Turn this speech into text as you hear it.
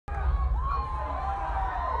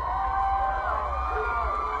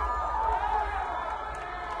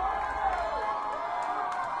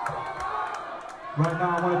Right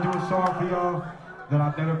now, I want to do a song for y'all that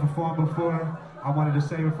I've never performed before. I wanted to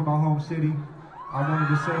save it for my home city. I wanted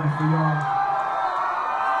to save it for y'all.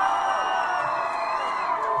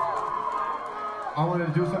 I wanted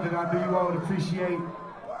to do something that I knew you all would appreciate.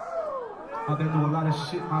 I've been through a lot of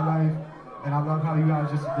shit in my life, and I love how you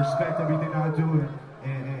guys just respect everything that I do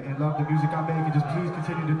and love the music I make, and just please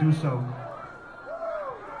continue to do so.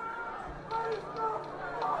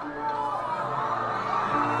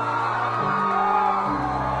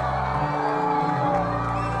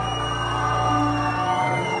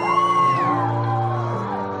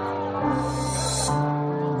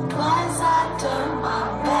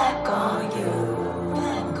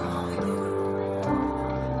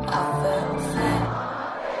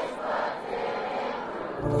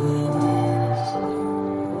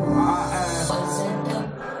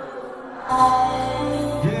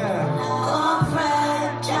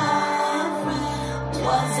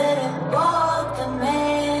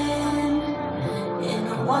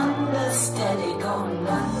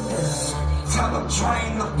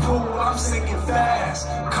 Drain the pool, I'm sinking fast.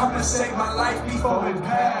 Come and save my life before it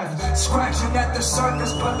passed. Scratching at the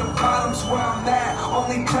surface, but the problem's where I'm at.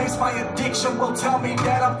 Only place my addiction will tell me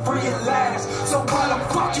that I'm free at last. So why the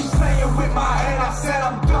fuck you playing with my head? I said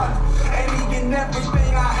I'm done. And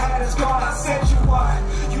everything I had is gone. I said you what?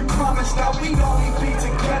 You promised that we'd only be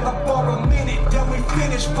together for a minute. Then we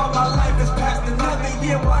finished, but my life has passed another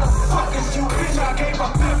year. Why the fuck is you bitch? I gave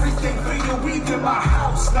up everything for you, even my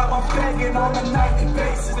house. Now I'm begging on a nightly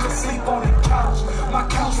basis to sleep on the couch. My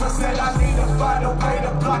counselor said I need to find a way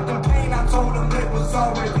to block the pain. I told him it was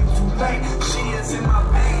already too late. She is in my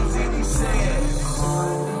veins, and he said,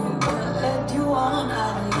 what led you on?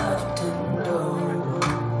 I'd love to know.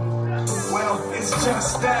 Well, it's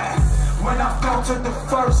just that when I felt it the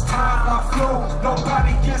first time I flew,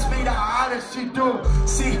 nobody gives me the honest she do.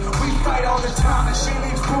 See, we fight all the time and she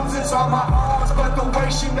leaves bruises on my arms, but the way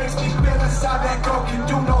she makes me feel inside, that girl can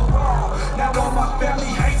do no wrong. Now all my family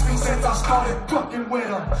hates me since I started fucking with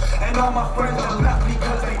her, and all my friends have left me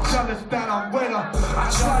cause they jealous that I'm with her. I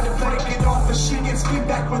try to break it off, but she gets me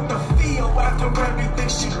back with the feel after everything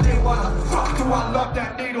she did. Why the fuck do I love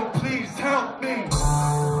that needle? Please help me.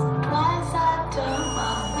 Once I turn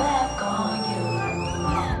my back on you,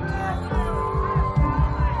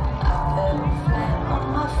 I fell flat on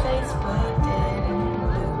my face, but didn't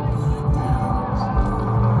look down.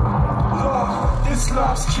 Lord, this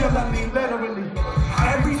love's killing me, literally.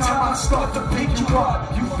 Every time I start to pick you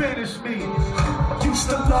up, you finish me. Used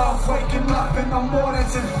to love waking up in the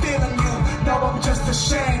mornings and feeling you. Now I'm just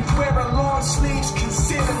ashamed, wearing long sleeves,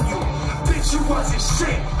 considering you. Bitch, you wasn't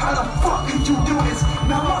shit. How the fuck did you do this?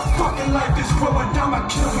 Now my fucking life is ruined. I'ma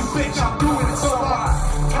kill you, bitch. I'm doing it. So I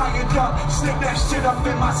tie it up, stick that shit up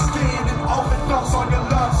in my skin, and overdose on your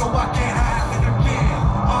love so I can't have it again.